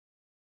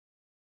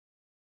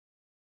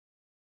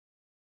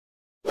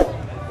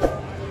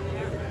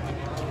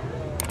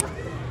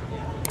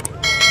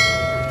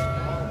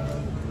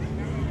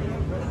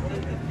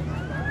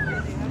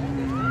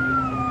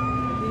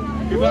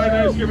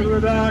goodbye, nice skipper to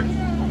the dock.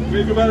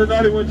 Wave goodbye to the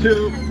naughty one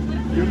too.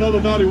 You know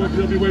the naughty ones,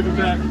 they'll be waving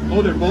back.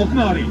 Oh, they're both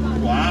naughty.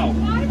 Wow.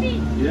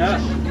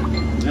 Yes,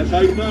 that's how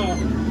you know.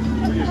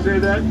 When you say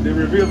that, they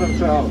reveal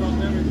themselves.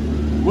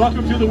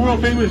 Welcome to the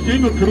world famous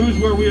Jingle Cruise,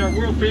 where we are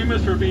world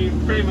famous for being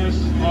famous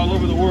all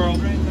over the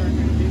world.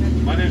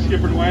 My name is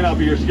Skipper Dwayne. I'll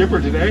be your skipper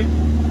today.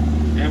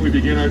 And we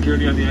begin our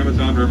journey on the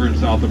Amazon River in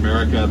South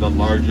America, the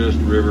largest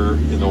river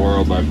in the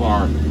world by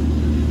far.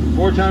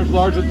 4 times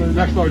larger than the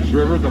next largest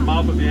river, the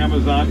mouth of the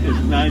Amazon is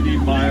 90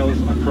 miles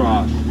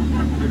across.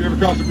 Have you ever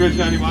crossed a bridge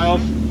 90 miles?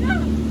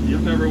 You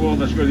never will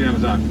unless you go to the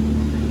Amazon.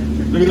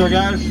 Look at there,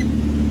 guys.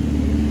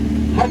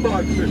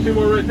 Humbugs. There's 2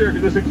 more right there. If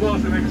you listen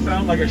close, they make a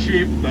sound like a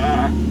sheep.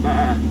 Bah,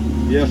 bah.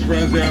 Yes,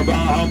 friends, they are bah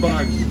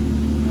humbugs.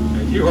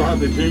 And you are on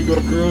the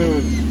Jingle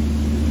Cruise.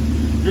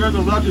 Here on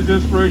the left is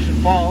Inspiration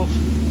Falls.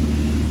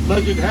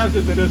 Legend has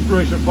it that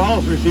Inspiration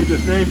Falls received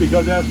its name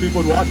because as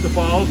people would watch the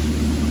falls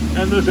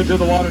and listen to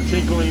the water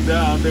tinkling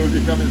down, they would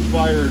become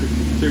inspired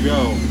to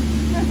go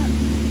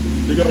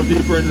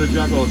deeper into the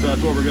jungle. So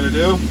that's what we're going to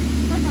do.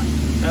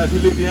 As we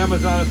leave the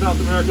Amazon and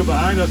South America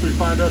behind us, we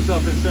find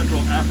ourselves in Central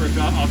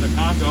Africa on the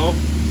Congo.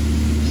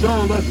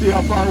 So let's see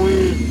how far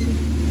we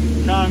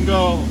can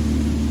go.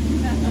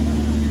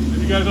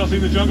 Have you guys all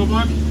seen the Jungle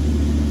Book?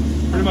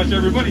 Pretty much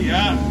everybody,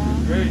 yeah.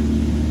 Great.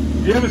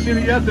 If you haven't seen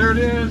it yet, there it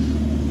is.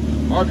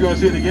 Or if you want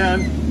to see it again,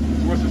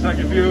 it's worth the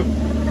second view.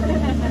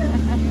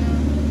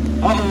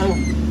 Uh-oh.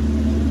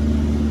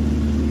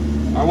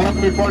 Our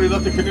welcoming party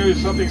left the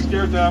canoes. Something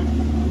scared them.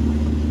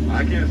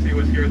 I can't see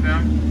what scared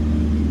them.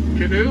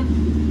 Canoe?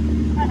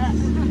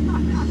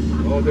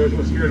 Oh, there's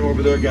what scared them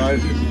over there,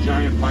 guys. It's a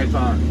giant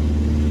python.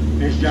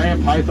 These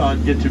giant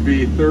pythons get to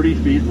be 30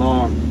 feet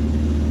long.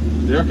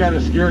 They're kind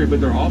of scary, but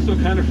they're also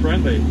kind of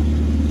friendly.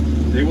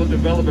 They will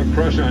develop a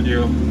crush on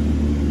you.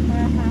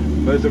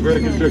 But it's a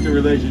very constricted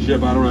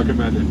relationship. I don't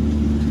recommend it.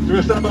 So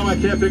we're going to stop by my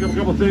camp, pick up a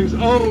couple things.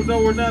 Oh, no,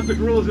 we're not. The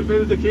gorillas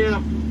invaded the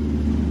camp.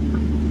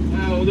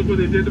 Oh, look what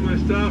they did to my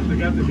stuff. They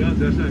got the guns.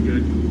 That's not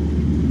good.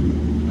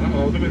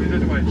 Uh-oh, look what they did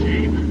to my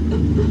Jeep.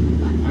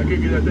 I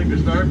couldn't get that thing to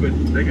start, but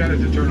they got it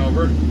to turn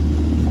over.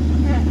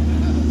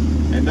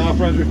 And now,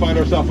 friends, we find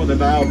ourselves on the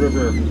Nile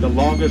River, the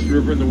longest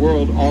river in the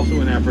world, also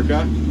in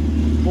Africa.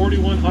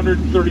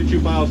 4,132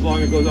 miles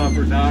long. It goes on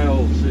for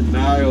miles and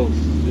miles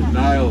and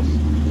miles.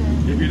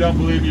 If you don't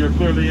believe me, you're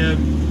clearly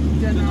in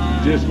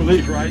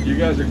disbelief, right? You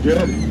guys are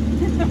good.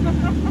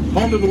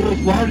 Home to the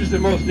world's largest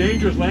and most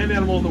dangerous land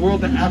animal in the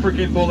world, the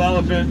African bull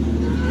elephant.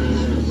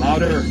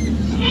 Louder.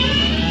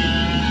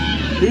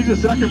 He's the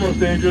second most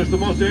dangerous. The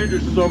most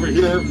dangerous is over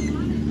here.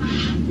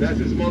 That's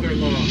his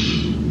mother-in-law.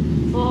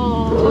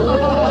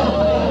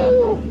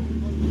 Oh.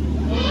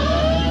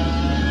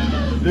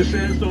 This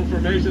sandstone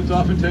formation is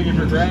often taken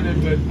for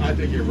granted, but I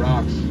think it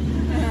rocks.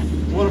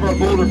 It's one of our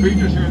bolder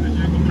features here in the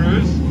Jingle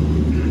Cruise.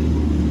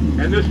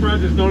 And this,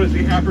 friends, is known as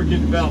the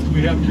African belt.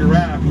 We have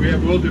giraffe, we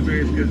have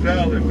wildebeest,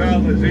 gazelle,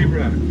 impala,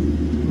 zebra.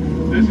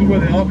 This is where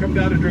they all come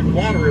down to drink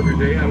water every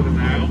day out of the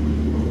Nile.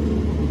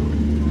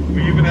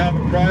 We even have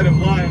a pride of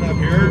lion up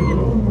here,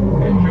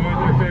 enjoying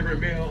their favorite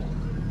meal,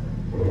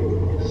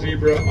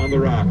 zebra on the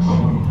rocks.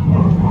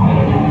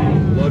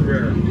 Blood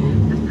rare.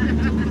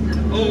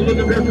 Oh, look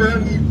up here,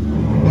 friends.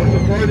 That's the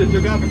part that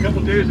took off a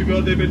couple days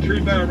ago. They've been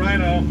treated by a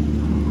rhino.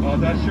 Oh,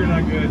 that's sure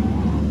not good.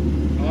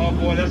 Oh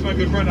boy, that's my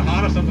good friend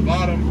Johannes on the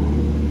bottom.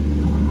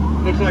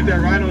 Looks like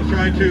that rhino is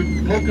trying to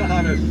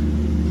Pocahontas.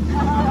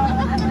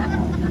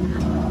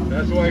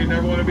 That's why you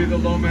never want to be the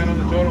low man on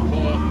the totem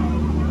pole.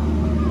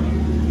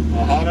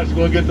 Johannes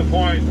will get the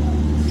point.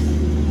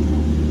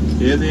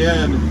 In the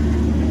end.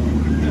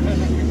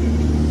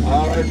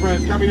 Alright,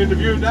 friends, coming into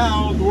view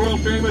now, the world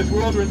famous,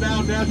 world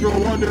renowned natural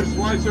wonder,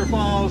 Schweitzer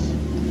Falls.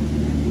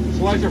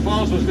 Schweitzer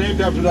Falls was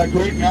named after that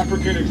great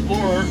African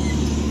explorer,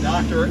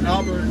 Dr.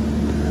 Albert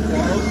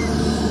Falls.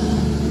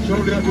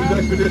 Showed after his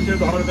expedition to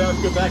the heart of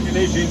Africa back in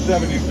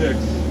 1876.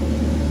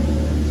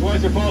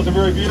 Schweitzer Falls are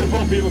very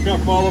beautiful. People come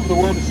from all over the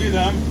world to see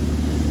them,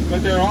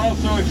 but they're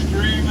also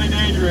extremely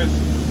dangerous.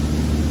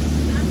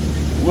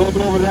 We'll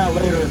go over that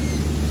later.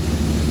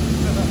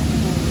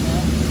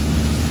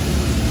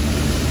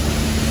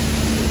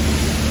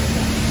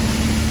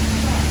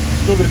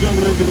 So the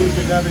Jungle Cruise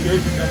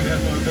Navigation Company has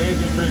some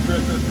amazing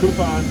pre-Christmas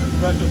coupons and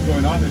specials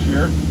going on this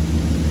year.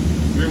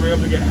 We were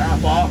able to get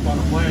half off on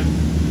a plane.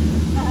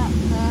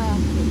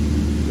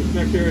 This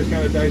next area is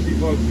kind of dicey,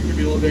 folks. It can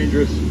be a little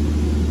dangerous.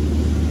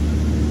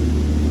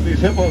 These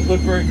hippos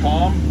look very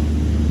calm,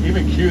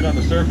 even cute on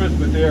the surface,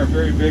 but they are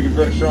very big and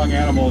very strong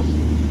animals.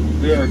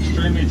 They are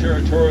extremely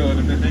territorial, and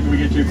if they think we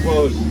get too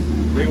close,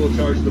 they will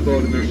charge the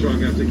boat, and they're strong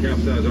enough to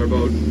capsize our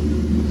boat.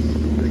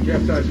 They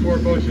capsized 4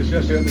 boats just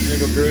yesterday on the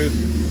Jingle Cruise.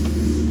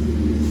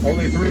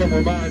 Only 3 of them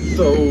were mine,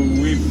 so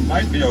we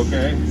might be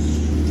okay.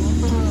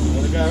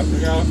 Well, look out,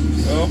 look out.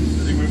 Oh, I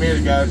think we made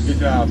it, guys. Good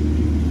job.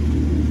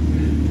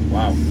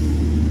 Wow.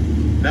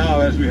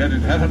 Now, as we head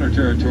into headhunter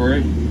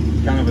territory,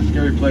 it's kind of a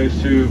scary place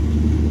to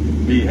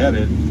be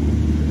headed.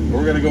 But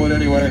we're going to go in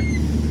anyway.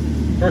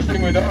 First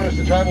thing we notice,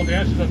 the tribal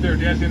dancers up there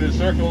dancing in a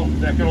circle.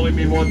 That can only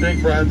mean one thing,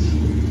 friends.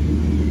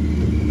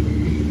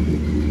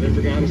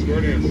 they forgot a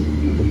square dance.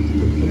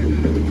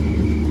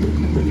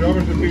 The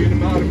drummers are feeding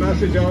them out a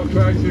message. I'll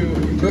try to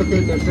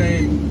interpret. They're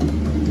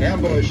saying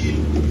ambush,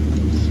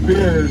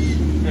 spears,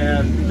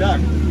 and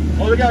duck.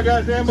 Oh, look out,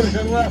 guys! Ambush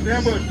on the left.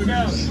 Ambush. Look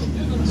out!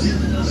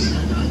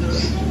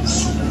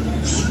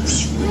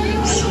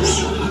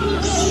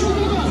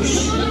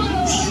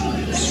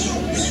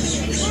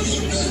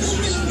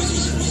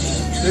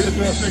 They just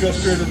threw a single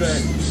spear today.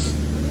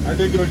 I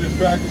think they were just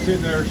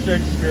practicing their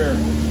Shakespeare.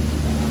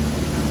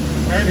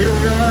 And here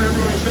we are,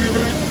 everyone's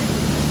favorite,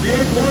 the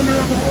eighth wonder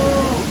of the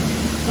world,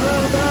 the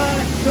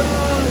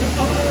backside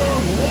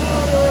of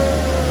water!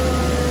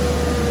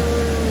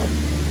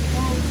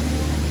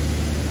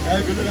 And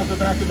if you look up the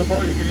back of the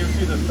boat, you can even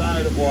see the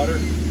side of water.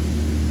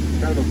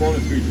 Kind of a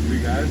bonus feature for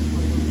you guys.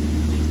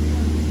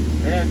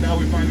 And now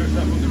we find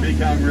ourselves on the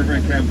Mekong River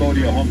in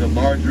Cambodia, home to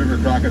large river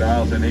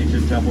crocodiles and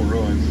ancient temple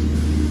ruins.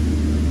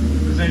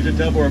 This ancient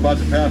temple we're about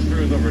to pass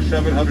through is over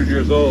 700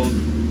 years old.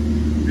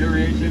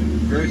 Very ancient,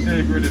 very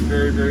sacred, and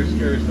very, very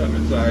scary stuff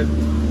inside.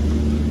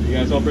 You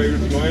guys all brave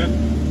enough to go in?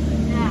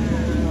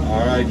 Yeah.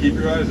 All right, keep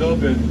your eyes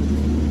open.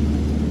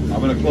 I'm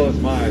going to close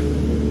mine.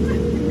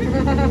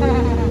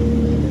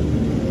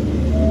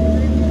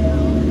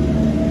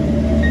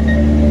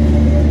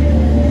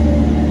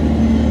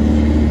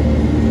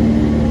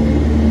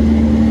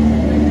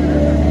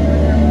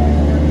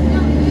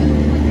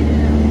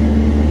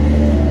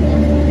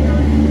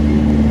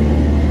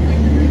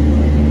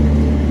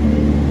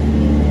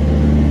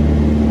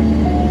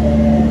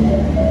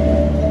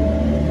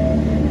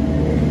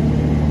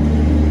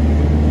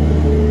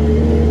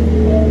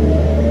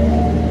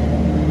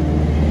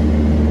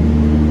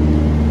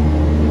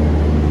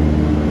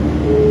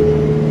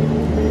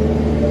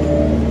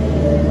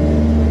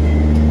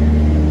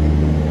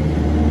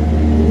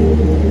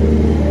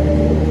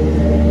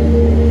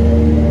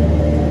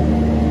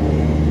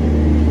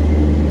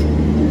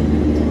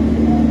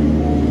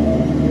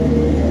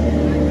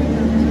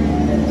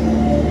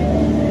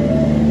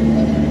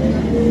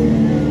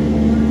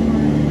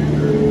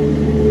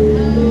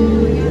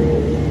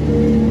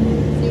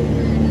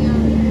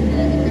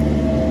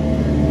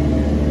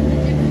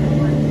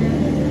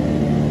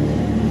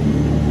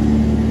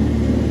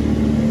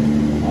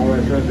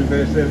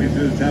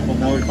 Through the temple,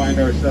 now we find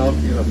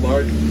ourselves in a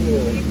large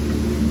pool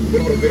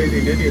full of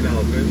bathing Indian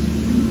elephants.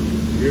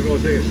 You're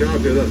going to take a shower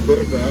there, that's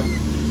Bertha.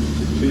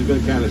 She's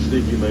been kind of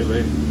sneaky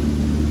lately.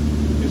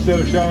 Instead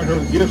of showering her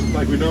with gifts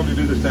like we normally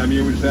do this time of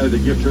year, we decided to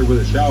gift her with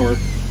a shower.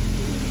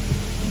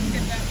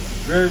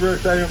 Very, very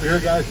exciting over here,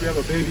 guys. We have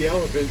a baby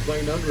elephant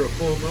playing under a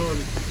full moon.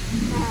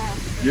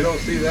 You don't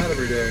see that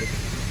every day.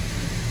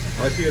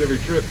 I see it every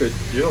trip, but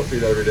you don't see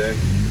that every day.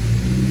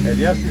 And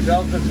yes, these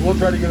elephants will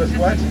try to get us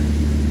wet.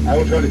 I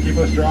will try to keep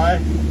us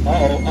dry.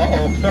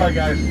 Uh-oh. Sorry,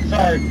 guys.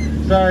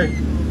 Sorry.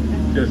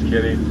 Just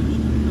kidding.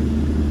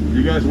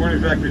 You guys weren't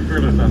exactly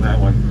fearless on that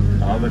one.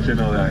 I'll let you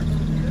know that.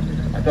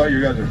 I thought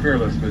you guys were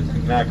fearless, but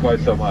not quite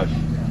so much.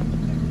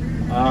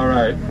 All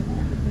right.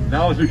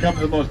 Now as we come to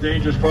the most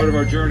dangerous part of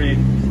our journey,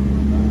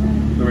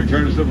 the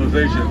return to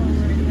civilization.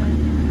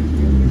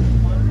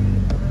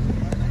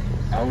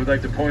 I would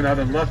like to point out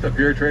on the left up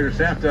here, Trader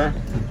Samta.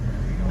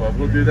 But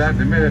we'll do that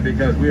in a minute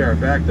because we are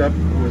backed up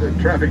with a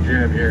traffic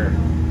jam here.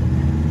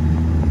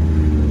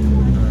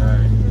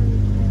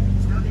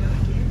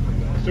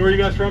 So where are you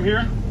guys from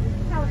here?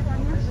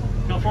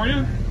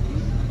 California?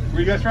 Where are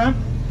you guys from?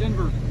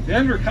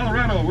 Denver,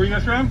 Colorado. Where are you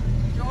guys from?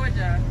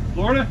 Georgia.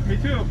 Florida? Me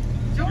too.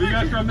 Georgia. Where are you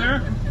guys from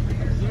there?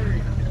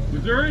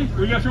 Missouri?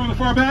 Where are you guys from in the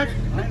far back?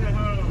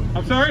 Idaho.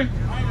 I'm sorry?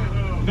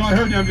 Idaho. No, I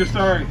heard you. I'm just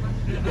sorry.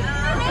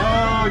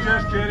 Oh,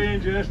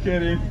 just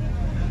kidding.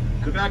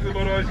 The back of the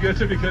boat always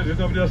gets it because there's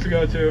nobody else to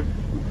go to.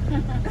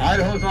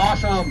 Idaho's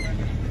awesome.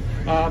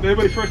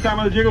 Everybody's first time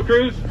on the Jingle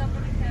Cruise?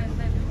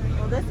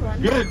 Well, this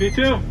one. Good, me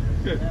too.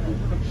 Good.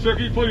 Sir,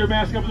 can you pull your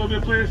mask up a little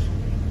bit, please?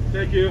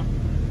 Thank you.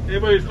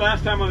 Anybody's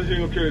last time on the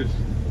Jingle Cruise?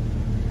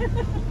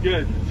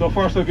 Good. So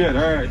far, so good.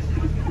 All right.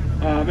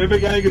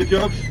 Anybody got any good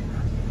jokes?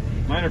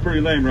 Mine are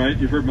pretty lame, right?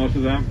 You've heard most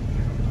of them.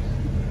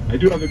 I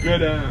do have a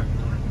good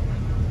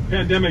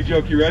pandemic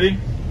joke. You ready?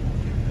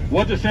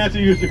 What does Santa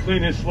use to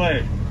clean his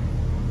sleigh?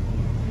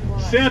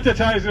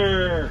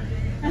 Sanitizer!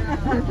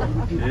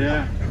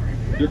 Yeah.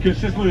 They're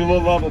consistently low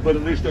level, but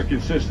at least they're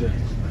consistent.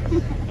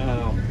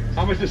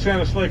 How much does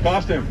Santa's sleigh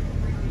cost him?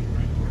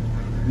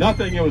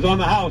 Nothing. It was on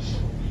the house.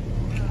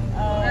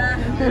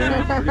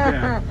 Yeah, pretty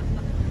bad.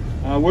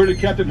 Where did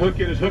Captain Hook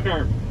get his hook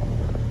arm?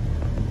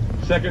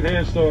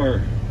 Second-hand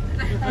store.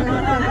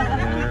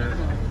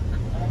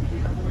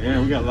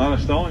 Yeah, we got a lot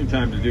of stalling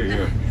time to do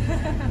here.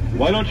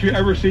 Why don't you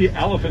ever see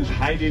elephants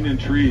hiding in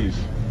trees?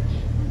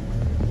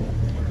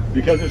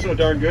 Because they're so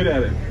darn good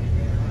at it.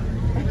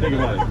 Think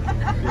about it.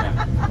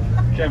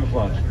 Yeah.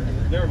 Camouflage.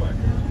 Never mind.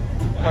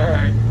 All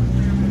right.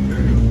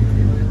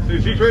 So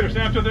you see Trader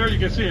Samta there? You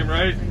can see him,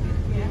 right?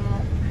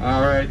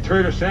 All right.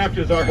 Trader Samta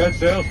is our head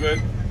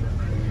salesman.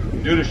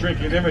 Due to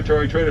shrinking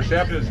inventory, Trader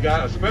Samta has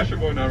got a special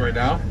going on right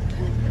now.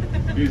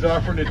 He's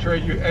offering to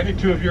trade you any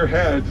two of your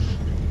heads,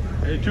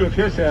 any two of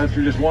his heads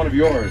for just one of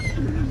yours.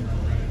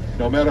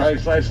 No matter how you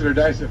slice it or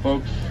dice it,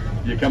 folks,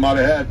 you come out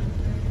ahead.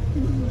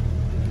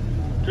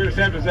 Trader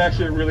Sampson's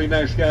actually a really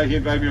nice guy. He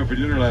invited me over for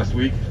dinner last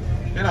week,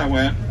 and I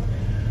went.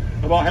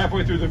 About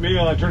halfway through the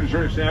meal, I turned to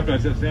Trader Sampson. I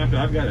said, Sampson,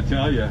 I've got to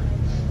tell you,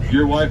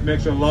 your wife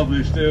makes a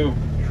lovely stew.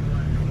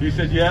 He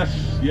said, yes,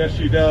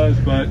 she does,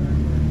 but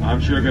I'm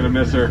sure going to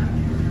miss her.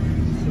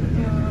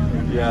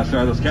 Yeah,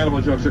 sorry, those cannibal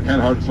jokes are kind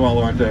of hard to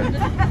swallow, aren't they?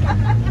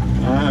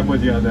 I'm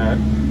with you on that.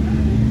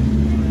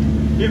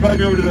 He invited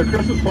me over to their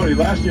Christmas party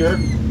last year.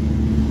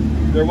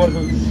 There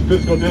wasn't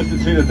physical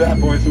distancing at that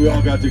point, so we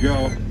all got to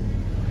go.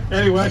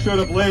 Anyway, I showed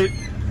up late.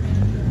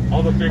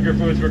 All the finger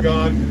foods were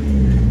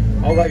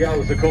gone. All I got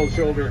was a cold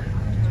shoulder.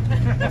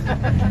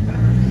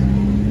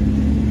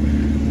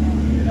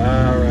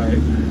 All right.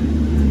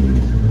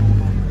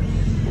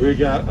 We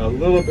got a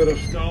little bit of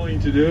stalling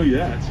to do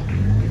yet.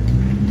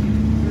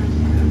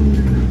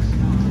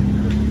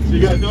 So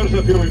you guys notice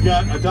up here we've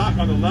got a dock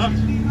on the left.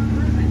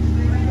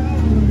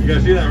 You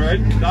guys see that, right?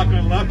 Dock on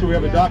the left, and we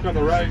have a dock on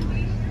the right.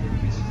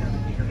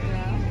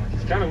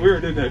 It's kind of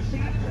weird, isn't it?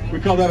 We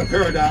call that a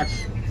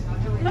paradox.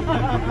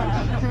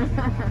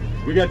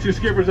 We got two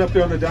skippers up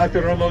there on the dock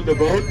that are unloading the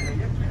boat.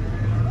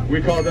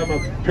 We call them a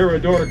pair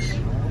of dorks.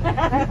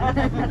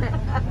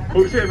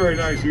 We say very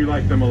nice. We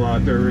like them a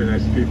lot. They're really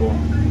nice people.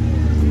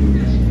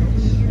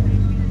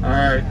 All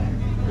right.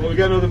 Well, we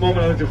got another moment.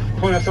 I'd like to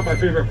point out some of my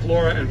favorite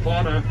flora and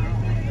fauna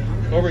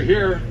over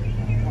here.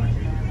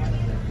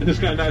 And this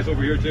kind of nice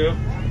over here too.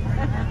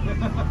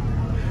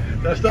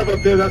 That stuff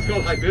up there, that's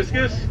called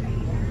hibiscus.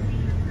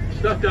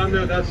 Stuff down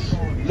there, that's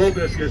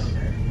lobiscus.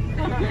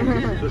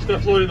 The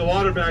stuff floating in the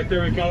water back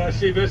there, we call that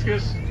sea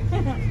biscus.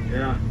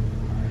 Yeah.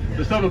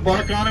 The stuff with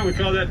bark on it, we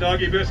call that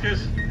doggy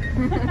biscus.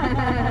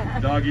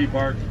 Doggy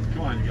bark.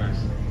 Come on, you guys.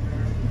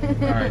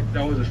 All right,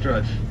 that was a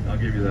stretch. I'll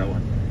give you that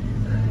one.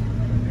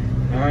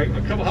 All right,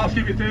 a couple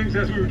housekeeping things.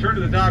 As we return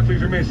to the dock,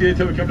 please remain seated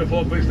until we come to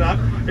full police stop.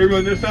 Everyone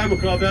on this side, we'll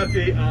call that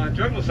the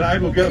jungle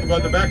side. We'll get up and go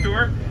out the back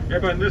door.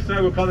 Everybody on this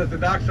side, we'll call that the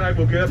dock side.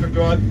 We'll get up and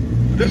go out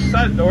this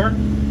side door.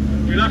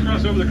 Do not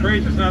cross over the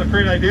crates. It's not a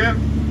great idea.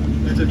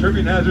 It's a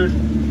tripping hazard.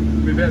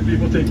 We've had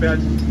people take bad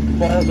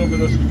falls over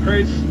those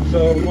crates,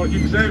 so we want to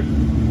keep you safe.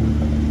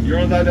 You're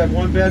only allowed to have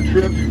one bad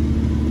trip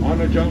on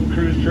a Jungle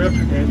Cruise trip,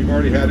 and you've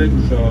already had it,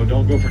 so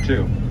don't go for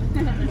two.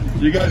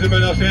 You guys have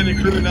been an outstanding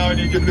crew. Now I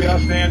need you to be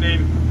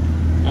outstanding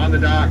on the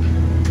dock.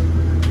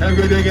 Have a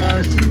good day,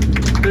 guys.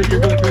 Thank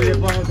you for the pretty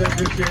applause. I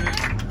appreciate it.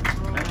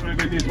 I don't know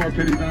if it needs more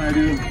pity than I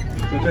do,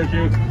 so thank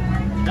you.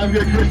 Have a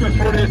good Christmas.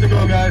 4 days to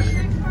go, guys.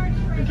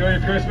 Enjoy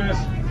your Christmas.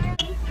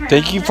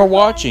 Thank you for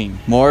watching.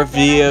 More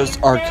videos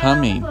are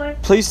coming.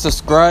 Please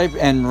subscribe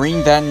and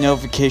ring that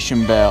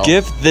notification bell.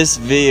 Give this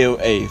video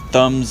a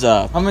thumbs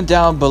up. Comment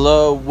down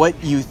below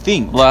what you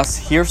think. Plus,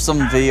 here's some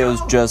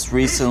videos just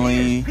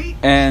recently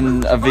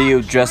and a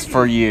video just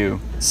for you.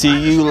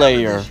 See you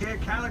later.